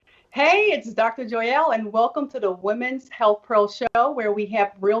Hey, it's Dr. Joyelle, and welcome to the Women's Health Pro Show, where we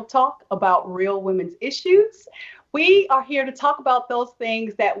have real talk about real women's issues. We are here to talk about those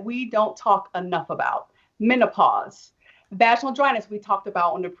things that we don't talk enough about: menopause, vaginal dryness, we talked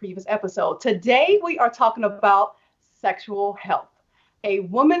about on the previous episode. Today, we are talking about sexual health, a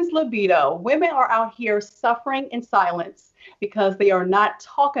woman's libido. Women are out here suffering in silence because they are not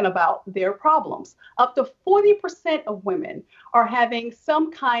talking about their problems. Up to 40% of women are having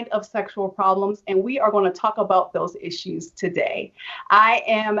some kind of sexual problems, and we are going to talk about those issues today. I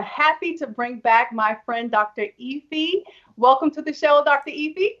am happy to bring back my friend, Dr. Efi. Welcome to the show, Dr.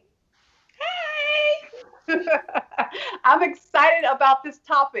 Efi. I'm excited about this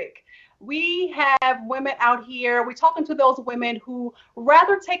topic. We have women out here, we're talking to those women who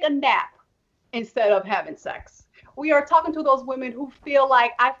rather take a nap instead of having sex. We are talking to those women who feel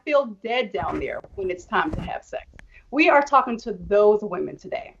like I feel dead down there when it's time to have sex. We are talking to those women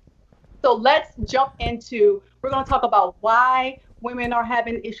today. So let's jump into, we're going to talk about why women are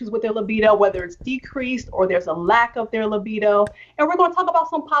having issues with their libido, whether it's decreased or there's a lack of their libido. And we're going to talk about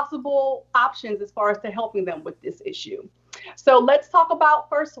some possible options as far as to helping them with this issue. So let's talk about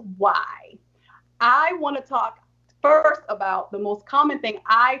first why. I want to talk first about the most common thing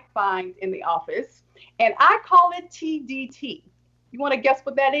I find in the office, and I call it TDT. You want to guess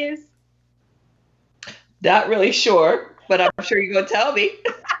what that is? Not really sure, but I'm sure you're going to tell me.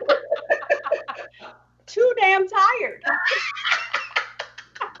 Too damn tired.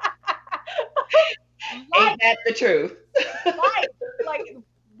 Ain't Like, that the truth? like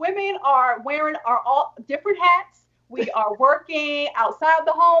women are wearing our all different hats. We are working outside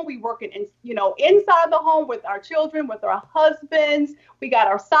the home. We working inside the home with our children, with our husbands. We got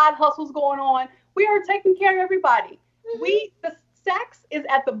our side hustles going on. We are taking care of everybody. The sex is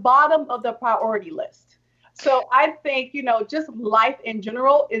at the bottom of the priority list. So I think, just life in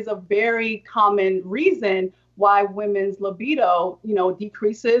general is a very common reason why women's libido,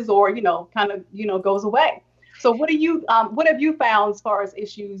 decreases or, kind of, goes away. So what have you found as far as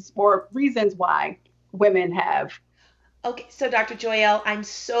issues or reasons why women have? Okay, so Dr. Joyelle, I'm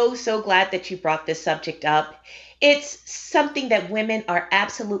so glad that you brought this subject up. It's something that women are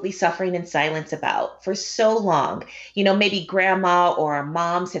absolutely suffering in silence about for so long. Maybe grandma or our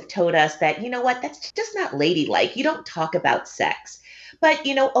moms have told us that, you know what, that's just not ladylike. You don't talk about sex. But,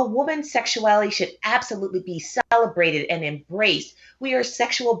 a woman's sexuality should absolutely be celebrated and embraced. We are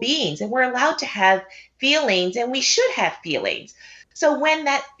sexual beings and we're allowed to have feelings and we should have feelings. So when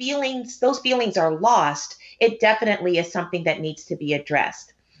those feelings are lost, it definitely is something that needs to be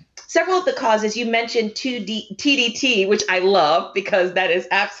addressed. Several of the causes you mentioned TDT, which I love because that is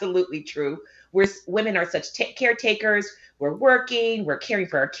absolutely true. Women are such caretakers. We're working, we're caring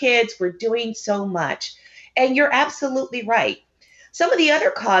for our kids, we're doing so much. And you're absolutely right. Some of the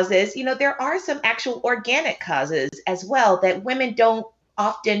other causes, there are some actual organic causes as well that women don't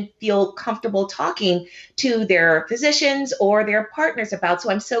often feel comfortable talking to their physicians or their partners about.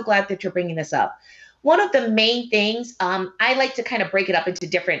 So I'm so glad that you're bringing this up. One of the main things, I like to kind of break it up into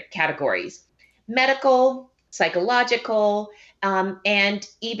different categories: medical, psychological, and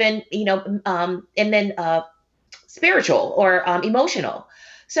even, and then spiritual or emotional.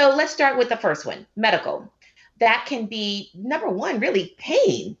 So let's start with the first one: medical. That can be number one, really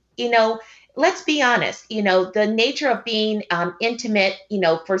pain. Let's be honest, the nature of being intimate,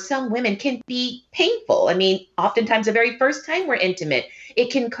 for some women can be painful. I mean, oftentimes the very first time we're intimate,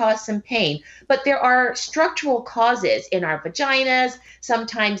 it can cause some pain. But there are structural causes in our vaginas.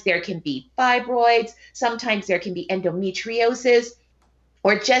 Sometimes there can be fibroids. Sometimes there can be endometriosis,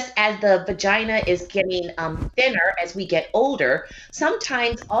 or just as the vagina is getting thinner as we get older,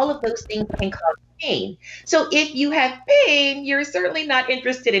 sometimes all of those things can cause pain. So if you have pain, you're certainly not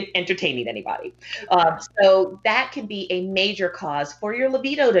interested in entertaining anybody. So that can be a major cause for your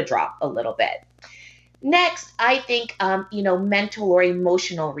libido to drop a little bit. Next, I think, mental or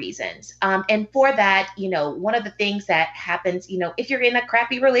emotional reasons. And for that, one of the things that happens, if you're in a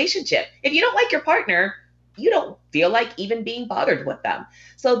crappy relationship, if you don't like your partner, you don't feel like even being bothered with them.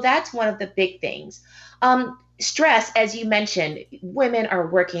 So that's one of the big things. Stress, as you mentioned, women are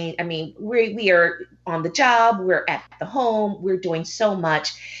working. I mean, we are on the job, we're at the home, we're doing so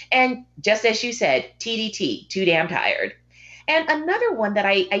much. And just as you said, TDT, too damn tired. And another one that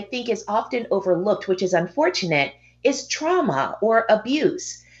I think is often overlooked, which is unfortunate, is trauma or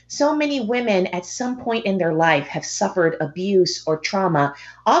abuse. So many women at some point in their life have suffered abuse or trauma,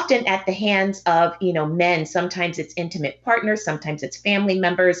 often at the hands of, men. Sometimes it's intimate partners, sometimes it's family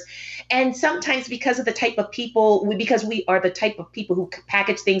members. And sometimes because of the type of people, because we are the type of people who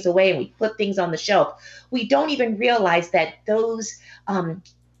package things away and we put things on the shelf, we don't even realize that those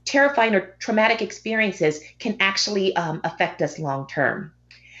terrifying or traumatic experiences can actually affect us long term.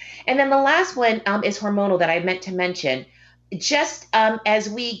 And then the last one is hormonal that I meant to mention. Just as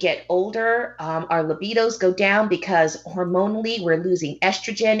we get older, our libidos go down because hormonally we're losing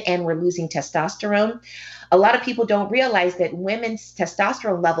estrogen and we're losing testosterone. A lot of people don't realize that women's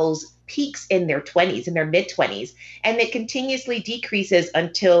testosterone levels peaks in their 20s, in their mid 20s, and it continuously decreases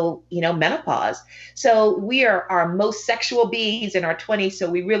until, menopause. So we are our most sexual beings in our 20s, so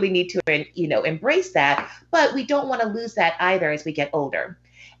we really need to, embrace that, but we don't want to lose that either as we get older.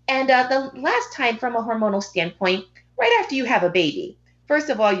 And the last time, from a hormonal standpoint, right after you have a baby, first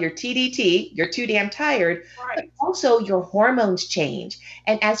of all, you're TDT, you're too damn tired, but Right. also your hormones change.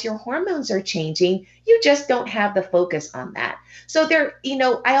 And as your hormones are changing, you just don't have the focus on that. So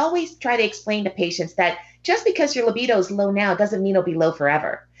I always try to explain to patients that just because your libido is low now doesn't mean it'll be low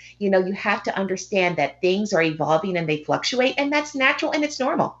forever. You have to understand that things are evolving and they fluctuate, and that's natural and it's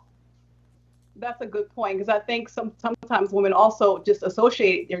normal. That's a good point because I think sometimes women also just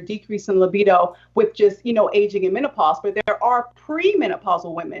associate their decrease in libido with just aging and menopause, but there are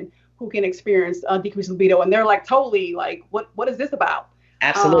premenopausal women who can experience a decrease in libido, and they're like totally like, what is this about?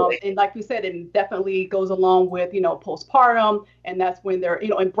 Absolutely. And like you said, it definitely goes along with postpartum, and that's when they're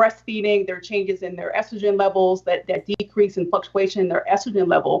in breastfeeding, there are changes in their estrogen levels, that decrease in fluctuation in their estrogen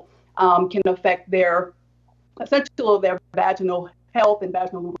level can affect their essentially their vaginal health and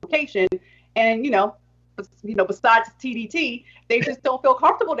vaginal lubrication. And besides TDT, they just don't feel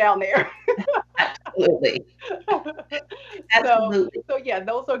comfortable down there. Absolutely. so, Absolutely. so yeah,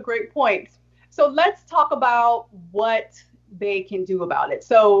 those are great points. So let's talk about what they can do about it.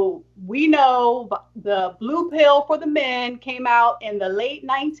 So we know the blue pill for the men came out in the late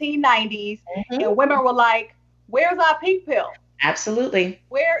 1990s, Mhm. and women were like, "Where's our pink pill? Absolutely.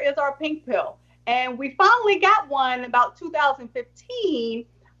 Where is our pink pill?" And we finally got one about 2015.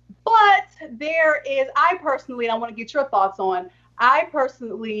 But I personally, and I want to get your thoughts on, I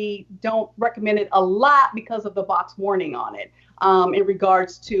personally don't recommend it a lot because of the box warning on it in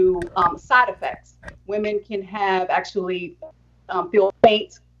regards to side effects. Women can have actually feel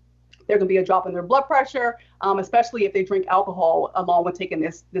faint. There can be a drop in their blood pressure, especially if they drink alcohol along with taking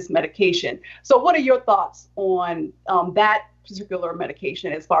this medication. So, what are your thoughts on that particular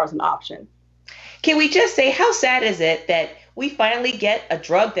medication as far as an option? Can we just say how sad is it that we finally get a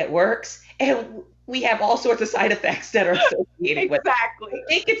drug that works and we have all sorts of side effects that are associated with it? Exactly. I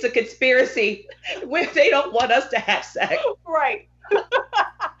think it's a conspiracy where they don't want us to have sex. Right.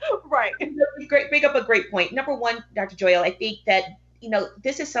 Right. Great, bring up a great point. Number one, Dr. Joyal, I think that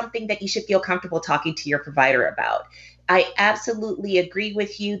this is something that you should feel comfortable talking to your provider about. I absolutely agree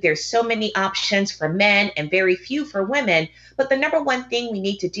with you. There's so many options for men and very few for women. But the number one thing we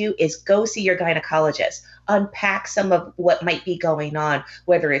need to do is go see your gynecologist, unpack some of what might be going on,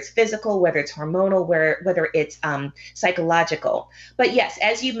 whether it's physical, whether it's hormonal, whether it's psychological. But yes,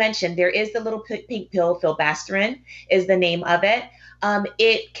 as you mentioned, there is the little pink pill, filbasterin is the name of it.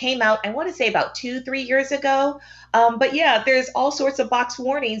 It came out, I want to say about 2, 3 years ago. But yeah, there's all sorts of box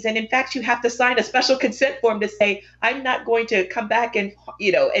warnings. And in fact, you have to sign a special consent form to say, I'm not going to come back and,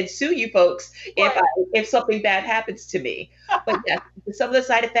 and sue you folks if, Right. if something bad happens to me. But yeah, some of the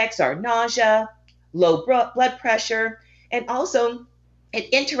side effects are nausea, low blood pressure, and also it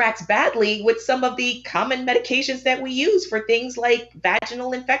interacts badly with some of the common medications that we use for things like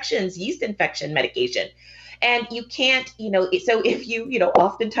vaginal infections, yeast infection medication. And you can't, so if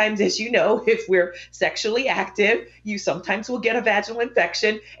oftentimes, as if we're sexually active, you sometimes will get a vaginal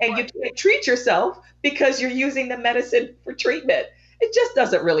infection and you Right. can't treat yourself because you're using the medicine for treatment. It just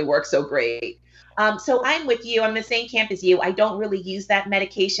doesn't really work so great. So I'm with you. I'm in the same camp as you. I don't really use that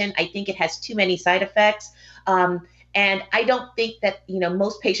medication. I think it has too many side effects. And I don't think that,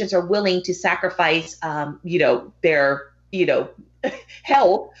 most patients are willing to sacrifice, their,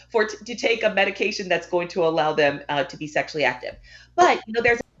 health to take a medication that's going to allow them to be sexually active. But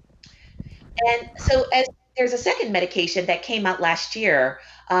there's a second medication that came out last year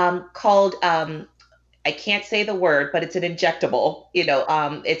called I can't say the word, but it's an injectable.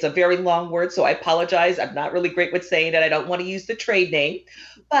 It's a very long word, so I apologize. I'm not really great with saying it. I don't want to use the trade name,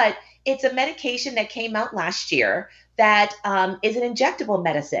 but it's a medication that came out last year that is an injectable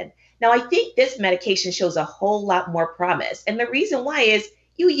medicine. Now, I think this medication shows a whole lot more promise. And the reason why is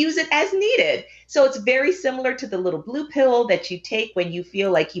you use it as needed. So it's very similar to the little blue pill that you take when you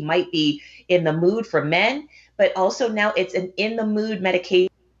feel like you might be in the mood for men, but also now it's an in the mood medication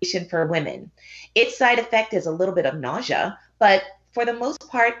for women. Its side effect is a little bit of nausea, but for the most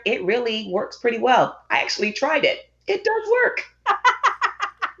part, it really works pretty well. I actually tried it. It does work.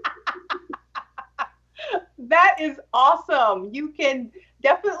 That is awesome. You can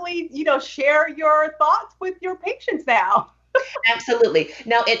definitely, share your thoughts with your patients now. Absolutely.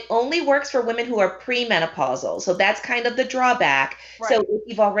 Now, it only works for women who are premenopausal. So that's kind of the drawback. So Right. if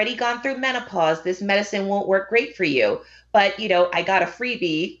you've already gone through menopause, this medicine won't work great for you. But, I got a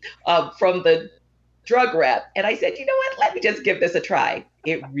freebie from the drug rep. And I said, you know what? Let me just give this a try.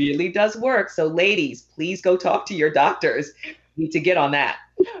 It really does work. So, ladies, please go talk to your doctors. You need to get on that.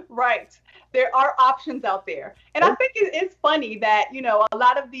 Right. There are options out there. And I Oh, think it's funny that, a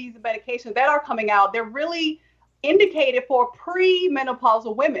lot of these medications that are coming out, they're really indicated for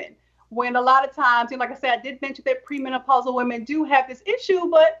premenopausal women. When a lot of times, like I said, I did mention that premenopausal women do have this issue,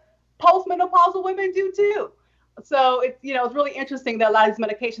 but postmenopausal women do too. So it's really interesting that a lot of these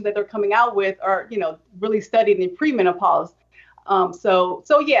medications that they're coming out with are, really studied in premenopause.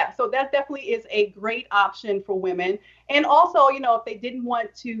 So yeah, so that definitely is a great option for women. And also, if they didn't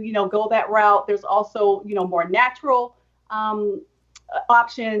want to, go that route, there's also, more natural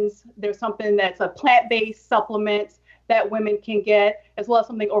options. There's something that's a plant-based supplement that women can get, as well as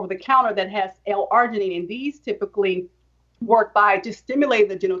something over the counter that has L-arginine. And these typically work by just stimulating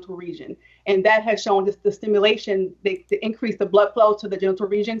the genital region. And that has shown just the stimulation, they increase the blood flow to the genital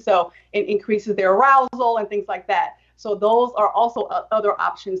region. So it increases their arousal and things like that. So those are also other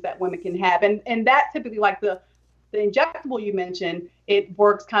options that women can have. And that typically, like the injectable you mentioned, it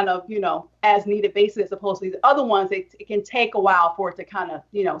works kind of, as needed basis, as opposed to these other ones, it can take a while for it to kind of,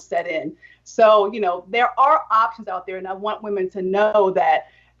 set in. So, there are options out there. And I want women to know that,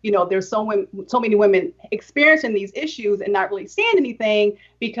 there's so many women experiencing these issues and not really saying anything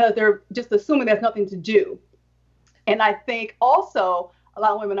because they're just assuming there's nothing to do. And I think also a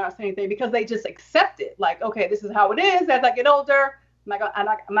lot of women aren't saying anything because they just accept it. Like, okay, this is how it is. As I get older, I'm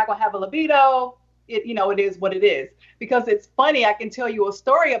not gonna have a libido. It is what it is. Because it's funny, I can tell you a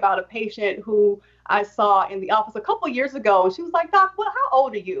story about a patient who I saw in the office a couple of years ago, and she was like, "Doc, how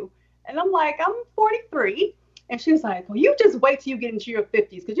old are you?" And I'm like, "I'm 43." And she was like, "Well, you just wait till you get into your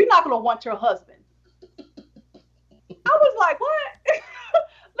 50s because you're not gonna want your husband." I was like, "What?"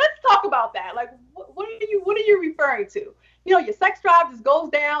 Let's talk about that. Like, what are you referring to? Your sex drive just goes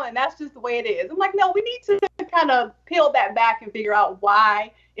down, and that's just the way it is. I'm like, no, we need to kind of peel that back and figure out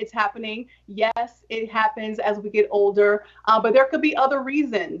why it's happening. Yes, it happens as we get older, but there could be other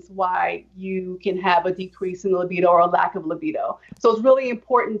reasons why you can have a decrease in libido or a lack of libido. So it's really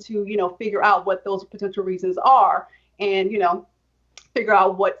important to figure out what those potential reasons are, and figure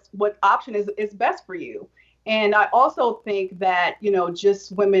out what option is best for you. And I also think that,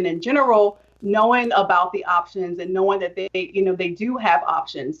 just women in general, knowing about the options and knowing that they do have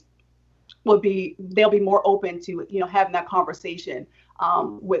options they'll be more open to, having that conversation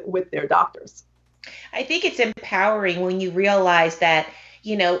with their doctors. I think it's empowering when you realize that,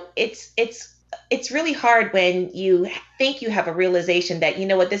 it's really hard when you think you have a realization that,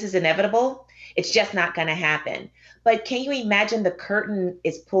 what, this is inevitable. It's just not going to happen. But can you imagine the curtain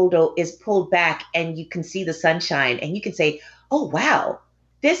is pulled back and you can see the sunshine and you can say, "Oh wow,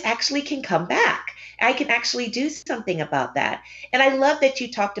 this actually can come back. I can actually do something about that." And I love that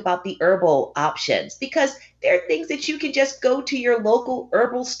you talked about the herbal options because there are things that you can just go to your local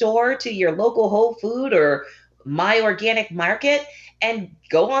herbal store, to your local Whole Food or My Organic Market and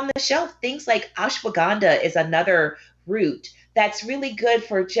go on the shelf. Things like ashwagandha is another root that's really good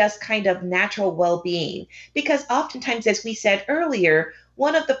for just kind of natural well-being because oftentimes, as we said earlier,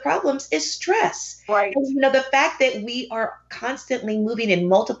 one of the problems is stress. Right. And, the fact that we are constantly moving in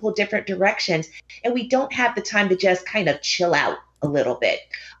multiple different directions and we don't have the time to just kind of chill out a little bit.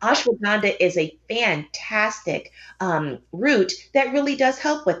 Ashwagandha is a fantastic root that really does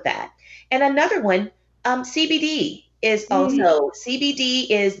help with that. And another one, CBD is also, CBD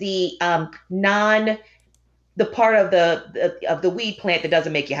is the non the part of the weed plant that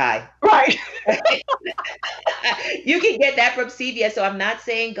doesn't make you high. Right. You can get that from CVS. So I'm not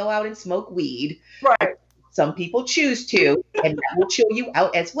saying go out and smoke weed. Right. Some people choose to, and that will chill you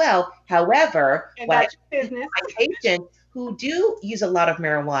out as well. However, And what I that's your business. my patients who do use a lot of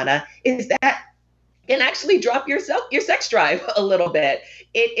marijuana is that can actually drop your sex drive a little bit.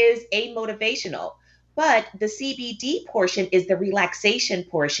 It is a motivational. But the CBD portion is the relaxation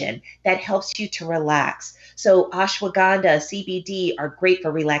portion that helps you to relax. So ashwagandha, CBD are great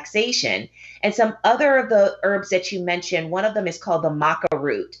for relaxation. And some other of the herbs that you mentioned, one of them is called the maca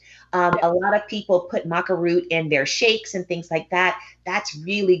root. A lot of people put maca root in their shakes and things like that. That's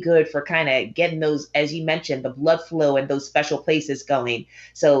really good for kind of getting those, as you mentioned, the blood flow and those special places going.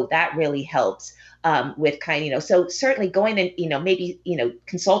 So that really helps with kind of, so certainly going and, maybe,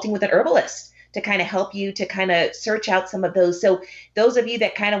 consulting with an herbalist to kind of help you to kind of search out some of those. So those of you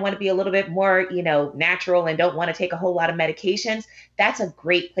that kind of want to be a little bit more, natural and don't want to take a whole lot of medications, that's a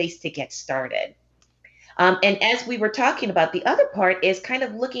great place to get started. And as we were talking about, the other part is kind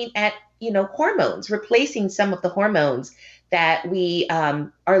of looking at, hormones, replacing some of the hormones that we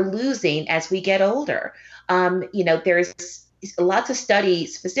are losing as we get older. There's lots of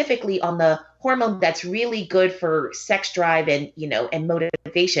studies specifically on the hormone that's really good for sex drive and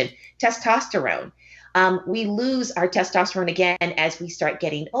motivation, testosterone. We lose our testosterone again as we start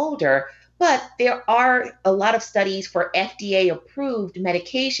getting older, but there are a lot of studies for FDA approved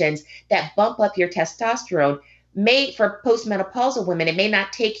medications that bump up your testosterone. Made for postmenopausal women, it may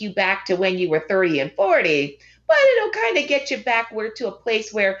not take you back to when you were 30 and 40, but it'll kind of get you backward to a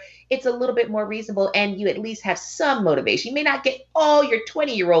place where it's a little bit more reasonable and you at least have some motivation. You may not get all your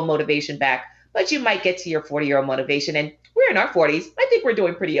 20-year-old motivation back, but you might get to your 40-year-old motivation. And we're in our 40s. I think we're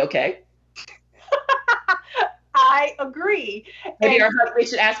doing pretty okay. I agree. Maybe we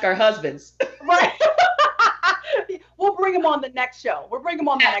should ask our husbands. Right. We'll bring them on the next show.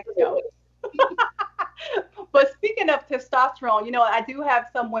 But speaking of testosterone, I do have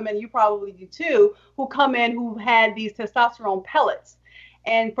some women, you probably do too, who come in who had these testosterone pellets.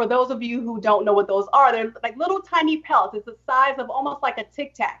 And for those of you who don't know what those are, they're like little tiny pellets. It's the size of almost like a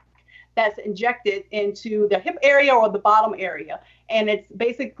Tic Tac that's injected into the hip area or the bottom area. And it's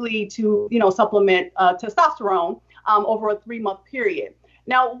basically to, supplement testosterone over a 3-month period.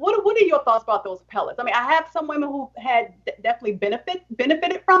 Now, what are your thoughts about those pellets? I mean, I have some women who had definitely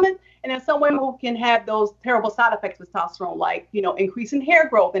benefited from it, and then some women who can have those terrible side effects with testosterone, like, increasing hair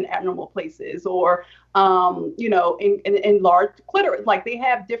growth in abnormal places, or, enlarged clitoris. Like, they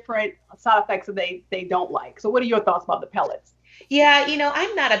have different side effects that they don't like. So what are your thoughts about the pellets? Yeah,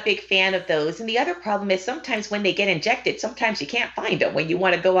 I'm not a big fan of those. And the other problem is sometimes when they get injected, sometimes you can't find them when you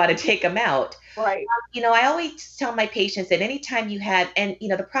want to go out and take them out. Right. I always tell my patients that anytime you have, and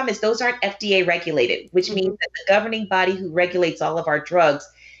the problem is those aren't FDA regulated, which means that the governing body who regulates all of our drugs,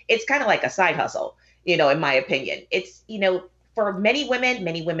 it's kind of like a side hustle, in my opinion. It's, for many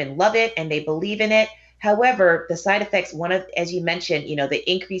women love it and they believe in it. However, the side effects, as you mentioned,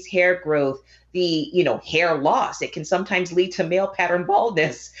 the increased hair growth, the, hair loss, it can sometimes lead to male pattern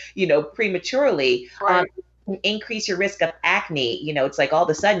baldness, prematurely. Right. Increase your risk of acne. It's like all of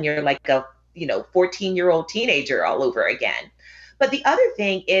a sudden you're like a 14-year-old teenager all over again. But the other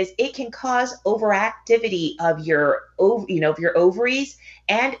thing is it can cause overactivity of your ovaries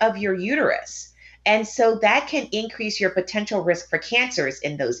and of your uterus. And so that can increase your potential risk for cancers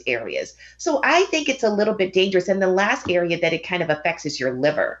in those areas. So I think it's a little bit dangerous. And the last area that it kind of affects is your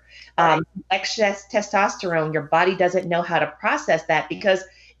liver. Right. Excess testosterone, your body doesn't know how to process that because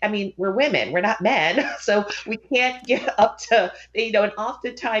we're women, we're not men. So we can't get up to, and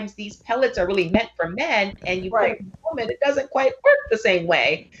oftentimes these pellets are really meant for men and you put it in a woman, it doesn't quite work the same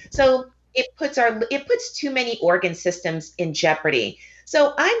way. So it puts too many organ systems in jeopardy.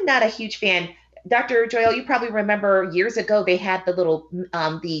 So I'm not a huge fan. Dr. Joyelle, you probably remember years ago, they had the little,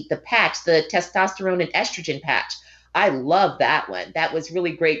 the patch, the testosterone and estrogen patch. I love that one. That was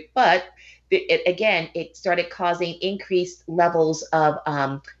really great. But it started causing increased levels of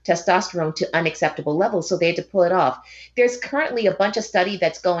testosterone to unacceptable levels. So they had to pull it off. There's currently a bunch of study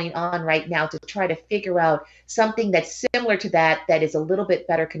that's going on right now to try to figure out something that's similar to that is a little bit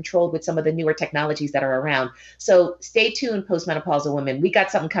better controlled with some of the newer technologies that are around. So stay tuned, postmenopausal women. We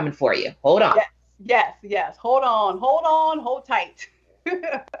got something coming for you. Hold on. Yes. Hold on. Hold tight.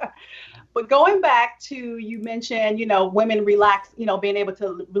 But going back to, you mentioned, women relax, being able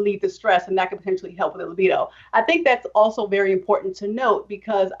to relieve the stress, and that could potentially help with the libido. I think that's also very important to note,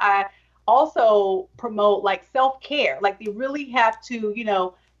 because I also promote like self-care. Like, they really have to,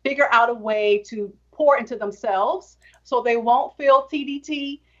 figure out a way to pour into themselves so they won't feel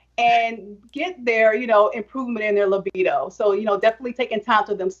TDT and get their, improvement in their libido. So, definitely taking time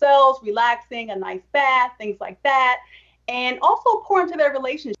to themselves, relaxing, a nice bath, things like that, and also pour into their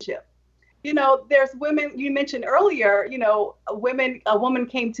relationship. There's women, you mentioned earlier, a woman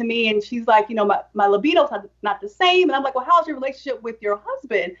came to me and she's like, my libido's not the same. And I'm like, well, how's your relationship with your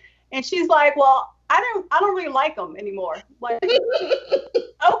husband? And she's like, well, I don't really like him anymore. Like,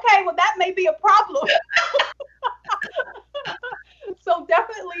 okay, well, that may be a problem. So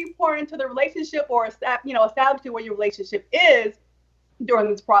definitely pour into the relationship, or establishing where your relationship is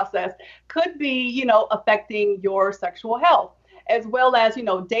during this process could be, affecting your sexual health, as well as,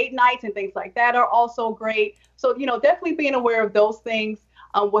 date nights and things like that are also great. So, definitely being aware of those things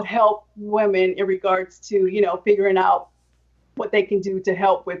would help women in regards to, figuring out what they can do to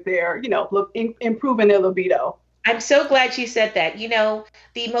help with their, improving their libido. I'm so glad you said that.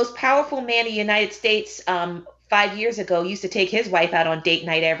 The most powerful man in the United States 5 years ago used to take his wife out on date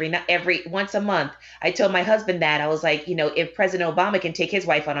night every once a month. I told my husband that. I was like, if President Obama can take his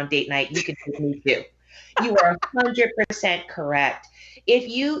wife out on date night, you can take me too. You are 100% correct.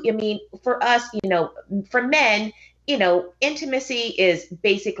 I mean, for us, for men, intimacy is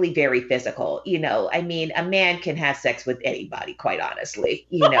basically very physical. I mean, a man can have sex with anybody, quite honestly.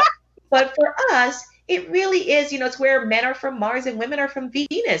 But for us, it really is, it's where men are from Mars and women are from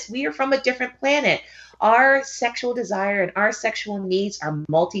Venus. We are from a different planet. Our sexual desire and our sexual needs are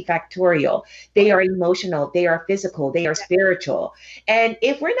multifactorial. They are emotional, they are physical, they are spiritual. And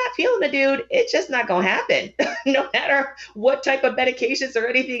if we're not feeling the dude, it's just not going to happen. No matter what type of medications or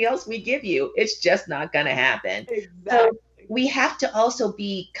anything else we give you, it's just not going to happen. So Exactly. we have to also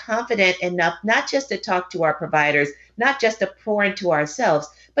be confident enough, not just to talk to our providers, not just to pour into ourselves,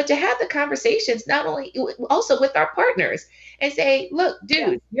 but to have the conversations not only also with our partners and say, look, Yes.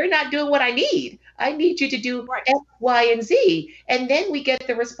 dude, you're not doing what I need. I need you to do Right. X, Y, and Z. And then we get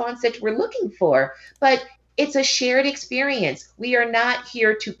the response that we're looking for. But it's a shared experience. We are not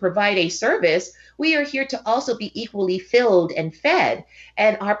here to provide a service. We are here to also be equally filled and fed.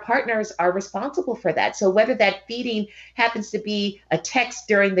 And our partners are responsible for that. So whether that feeding happens to be a text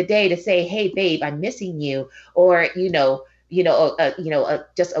during the day to say, hey, babe, I'm missing you, or,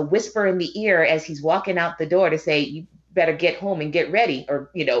 just a whisper in the ear as he's walking out the door to say, you better get home and get ready,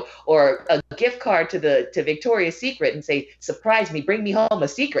 or a gift card to Victoria's Secret and say, surprise me, bring me home a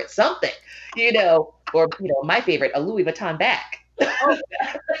secret, something, or my favorite, a Louis Vuitton bag. Oh,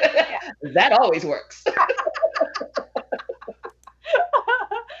 yeah. That always works.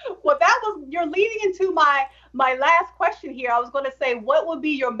 Well, you're leading into my last question here. I was going to say, what would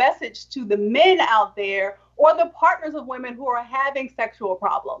be your message to the men out there or the partners of women who are having sexual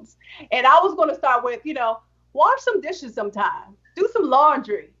problems? And I was going to start with, wash some dishes sometime, do some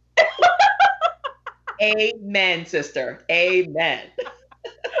laundry. Amen, sister. Amen.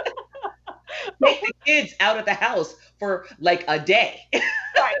 Take the kids out of the house for like a day.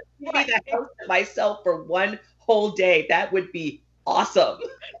 Right, Give me right. the house to myself for one whole day. That would be awesome.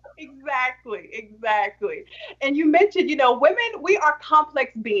 Exactly, exactly. And you mentioned, women, we are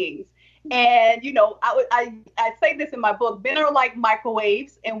complex beings. And, I say this in my book, men are like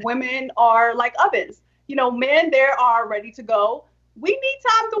microwaves and women are like ovens. Men, they are ready to go. We need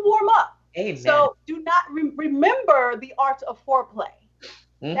time to warm up. Amen. So do not remember the art of foreplay.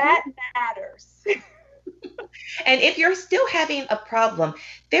 Mhm. That matters. And if you're still having a problem,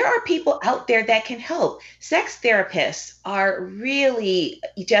 there are people out there that can help. Sex therapists are really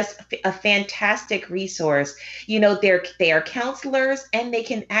just a fantastic resource. They are counselors and they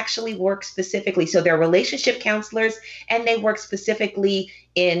can actually work specifically. So they're relationship counselors and they work specifically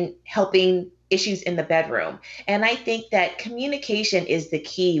in helping issues in the bedroom. And I think that communication is the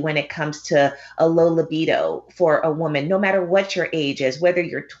key when it comes to a low libido for a woman, no matter what your age is, whether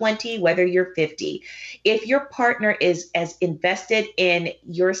you're 20, whether you're 50. If your partner is as invested in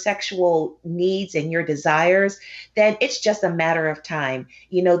your sexual needs and your desires, then it's just a matter of time.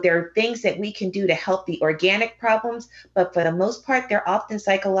 There are things that we can do to help the organic problems, but for the most part, they're often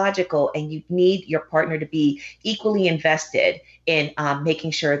psychological, and you need your partner to be equally invested in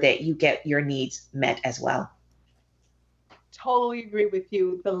making sure that you get your needs met as well. Totally agree with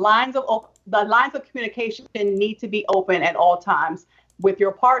you. The lines of communication need to be open at all times with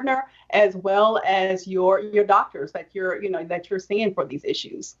your partner as well as your doctors that you're seeing for these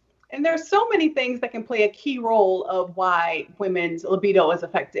issues. And there's so many things that can play a key role of why women's libido is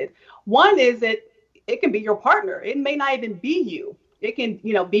affected. One is it can be your partner. It may not even be you. It can,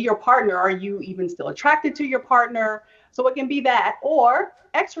 be your partner. Are you even still attracted to your partner? So it can be that, or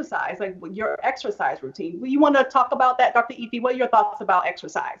exercise, like your exercise routine. You want to talk about that, Dr. Efi? What are your thoughts about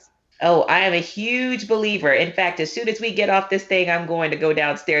exercise? Oh, I am a huge believer. In fact, as soon as we get off this thing, I'm going to go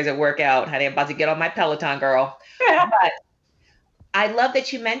downstairs and work out. Honey, I'm about to get on my Peloton, girl. But I love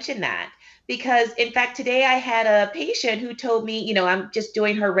that you mentioned that because, in fact, today I had a patient who told me, I'm just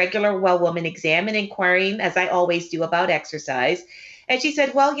doing her regular well woman exam and inquiring, as I always do, about exercise. And she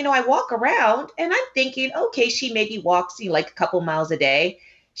said, well, I walk around and I'm thinking, okay, she maybe walks, like a couple miles a day.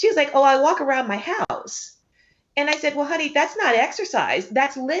 She was like, oh, I walk around my house. And I said, well, honey, that's not exercise.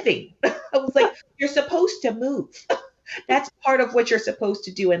 That's living. I was like, you're supposed to move. That's part of what you're supposed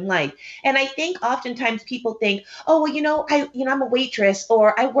to do in life. And I think oftentimes people think, oh, well, I'm a waitress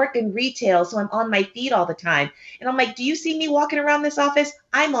or I work in retail, so I'm on my feet all the time. And I'm like, do you see me walking around this office?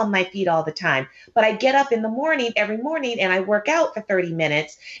 I'm on my feet all the time. But I get up in the morning, every morning, and I work out for 30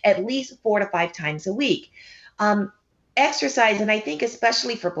 minutes, at least 4 to 5 times a week. Um, exercise, and I think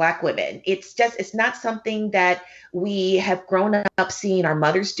especially for Black women, it's not something that we have grown up seeing our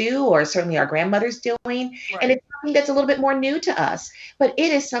mothers do, or certainly our grandmothers doing, and Right. it's something that's a little bit more new to us, but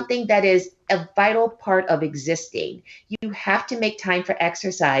it is something that is a vital part of existing. You have to make time for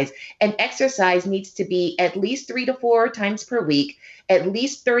exercise, and exercise needs to be at least 3 to 4 times per week, at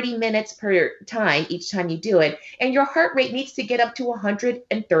least 30 minutes per time each time you do it, and your heart rate needs to get up to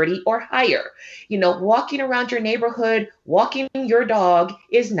 130 or higher. Walking around your neighborhood, walking your dog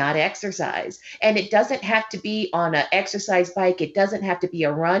is not exercise. And it doesn't have to be on an exercise bike, it doesn't have to be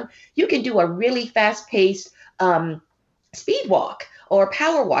a run. You can do a really fast paced speed walk or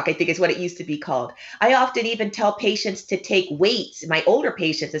power walk, I think is what it used to be called. I often even tell patients to take weights, my older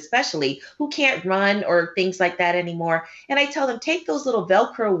patients especially, who can't run or things like that anymore. And I tell them, take those little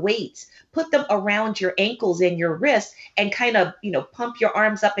Velcro weights, put them around your ankles and your wrists, and kind of, pump your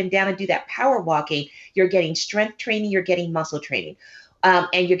arms up and down and do that power walking. You're getting strength training, you're getting muscle training,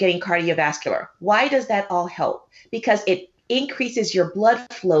 and you're getting cardiovascular. Why does that all help? Because it increases your blood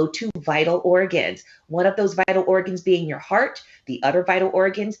flow to vital organs. One of those vital organs being your heart, the other vital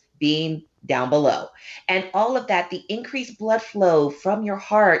organs being down below. And all of that, the increased blood flow from your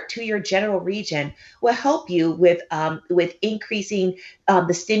heart to your genital region will help you with increasing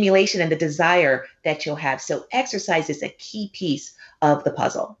the stimulation and the desire that you'll have. So exercise is a key piece of the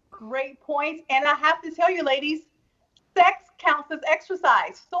puzzle. Great points. And I have to tell you, ladies, sex counts as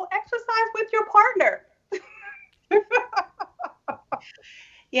exercise. So exercise with your partner.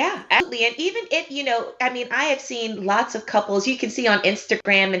 Yeah, absolutely. And even if, I mean, I have seen lots of couples, you can see on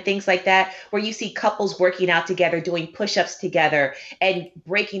Instagram and things like that, where you see couples working out together, doing push ups together, and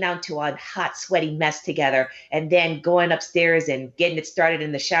breaking out to a hot, sweaty mess together, and then going upstairs and getting it started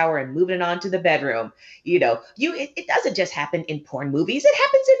in the shower and moving it on to the bedroom. It doesn't just happen in porn movies, it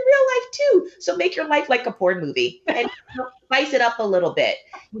happens in real life too. So make your life like a porn movie and spice it up a little bit,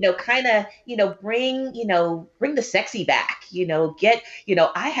 kind of, bring the sexy back,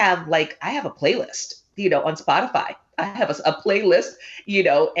 I have a playlist, on Spotify. I have a playlist,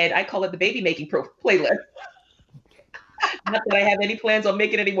 and I call it the baby making playlist. Not that I have any plans on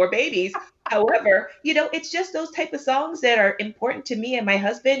making any more babies. However, it's just those type of songs that are important to me and my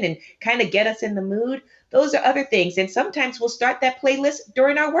husband and kind of get us in the mood. Those are other things. And sometimes we'll start that playlist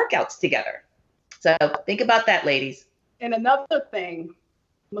during our workouts together. So think about that, ladies. And another thing,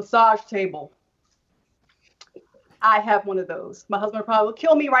 massage table. I have one of those. My husband probably will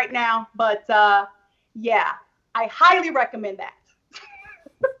kill me right now, but yeah, I highly recommend that.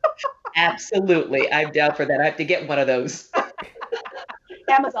 Absolutely. I'm down for that. I have to get one of those.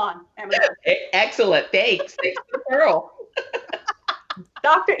 Amazon. Excellent. Thanks. Thanks for the pearl.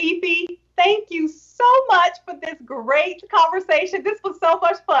 Dr. Efi, thank you so much for this great conversation. This was so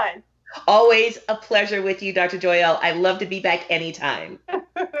much fun. Always a pleasure with you, Dr. Joyelle. I love to be back anytime.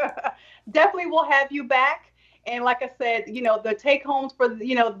 Definitely will have you back. And like I said, the take homes for,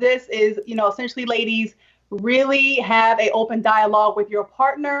 this is, essentially, ladies, really have an open dialogue with your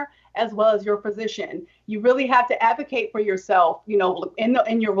partner as well as your physician. You really have to advocate for yourself,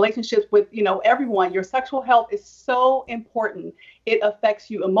 in your relationships with, everyone. Your sexual health is so important. It affects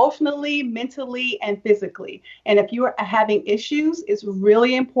you emotionally, mentally, and physically. And if you are having issues, it's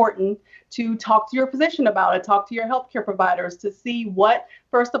really important to talk to your physician about it, talk to your healthcare providers to see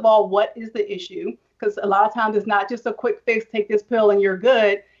first of all, what is the issue? Because a lot of times it's not just a quick fix, take this pill and you're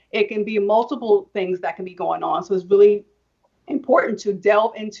good. It can be multiple things that can be going on. So it's really important to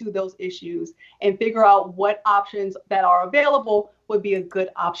delve into those issues and figure out what options that are available would be a good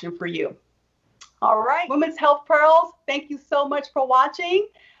option for you. All right, Women's Health Pearls, thank you so much for watching.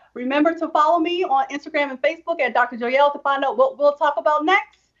 Remember to follow me on Instagram and Facebook at Dr. Joyelle to find out what we'll talk about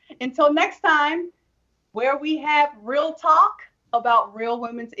next. Until next time, where we have real talk about real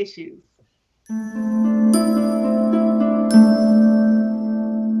women's issues.